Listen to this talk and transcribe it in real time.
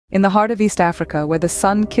In the heart of East Africa, where the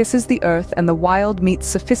sun kisses the earth and the wild meets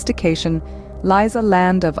sophistication, lies a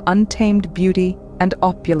land of untamed beauty and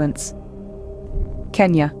opulence.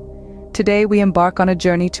 Kenya. Today we embark on a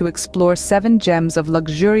journey to explore 7 gems of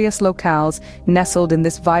luxurious locales nestled in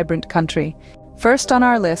this vibrant country. First on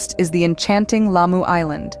our list is the enchanting Lamu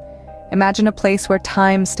Island. Imagine a place where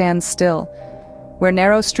time stands still, where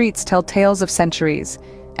narrow streets tell tales of centuries,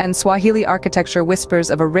 and Swahili architecture whispers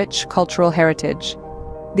of a rich cultural heritage.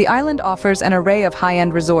 The island offers an array of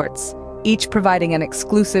high-end resorts, each providing an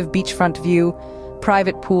exclusive beachfront view,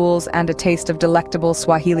 private pools, and a taste of delectable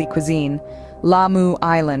Swahili cuisine. Lamu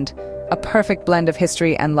Island, a perfect blend of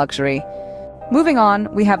history and luxury. Moving on,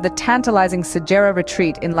 we have the tantalizing Serenity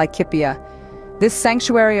retreat in Laikipia. This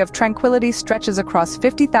sanctuary of tranquility stretches across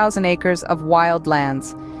 50,000 acres of wild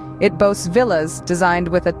lands. It boasts villas designed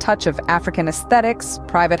with a touch of African aesthetics,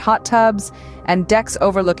 private hot tubs, and decks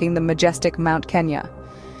overlooking the majestic Mount Kenya.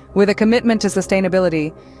 With a commitment to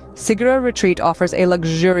sustainability, Serenity Retreat offers a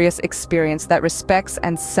luxurious experience that respects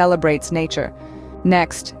and celebrates nature.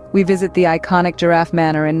 Next, we visit the iconic Giraffe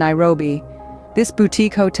Manor in Nairobi. This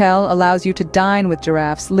boutique hotel allows you to dine with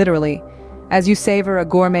giraffes, literally. As you savor a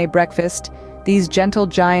gourmet breakfast, these gentle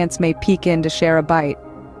giants may peek in to share a bite.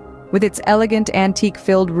 With its elegant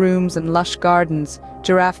antique-filled rooms and lush gardens,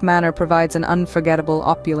 Giraffe Manor provides an unforgettable,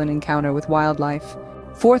 opulent encounter with wildlife.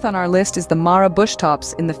 Fourth on our list is the Mara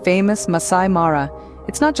bushtops in the famous Maasai Mara.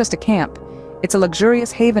 It's not just a camp, it's a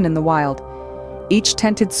luxurious haven in the wild. Each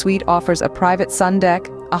tented suite offers a private sun deck,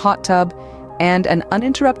 a hot tub, and an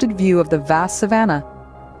uninterrupted view of the vast savannah.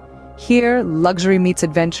 Here, luxury meets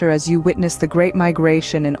adventure as you witness the Great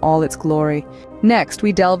Migration in all its glory. Next,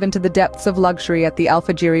 we delve into the depths of luxury at the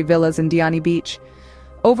Alfajiri Villas in Diani Beach.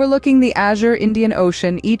 Overlooking the azure Indian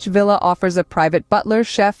Ocean, each villa offers a private butler,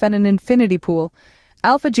 chef, and an infinity pool.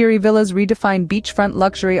 Alfajiri Villas redefine beachfront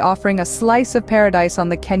luxury, offering a slice of paradise on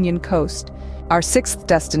the Kenyan coast. Our 6th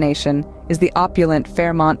destination is the opulent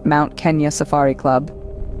Fairmont Mount Kenya Safari Club.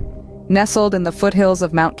 Nestled in the foothills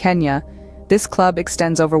of Mount Kenya, this club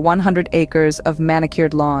extends over 100 acres of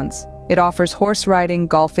manicured lawns. It offers horse riding,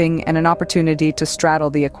 golfing, and an opportunity to straddle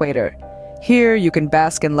the equator. Here, you can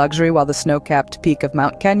bask in luxury while the snow-capped peak of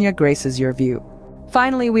Mount Kenya graces your view.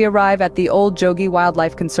 Finally, we arrive at the Old Jogi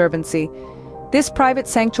Wildlife Conservancy. This private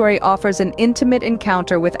sanctuary offers an intimate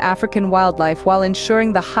encounter with African wildlife while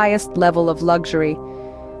ensuring the highest level of luxury.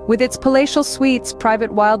 With its palatial suites,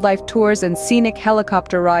 private wildlife tours, and scenic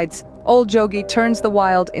helicopter rides, Old Jogi turns the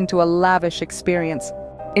wild into a lavish experience.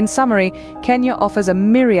 In summary, Kenya offers a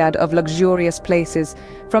myriad of luxurious places,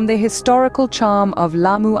 from the historical charm of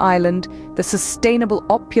Lamu Island, the sustainable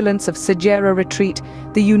opulence of Serenity Retreat,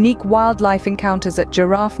 the unique wildlife encounters at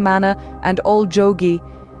Giraffe Manor and Old Jogi,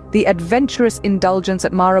 the adventurous indulgence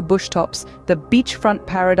at Mara bushtops, the beachfront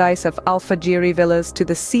paradise of Alfajiri Villas, to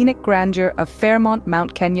the scenic grandeur of Fairmont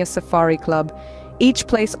Mount Kenya Safari Club. Each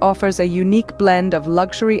place offers a unique blend of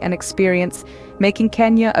luxury and experience, making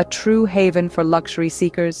Kenya a true haven for luxury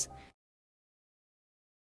seekers.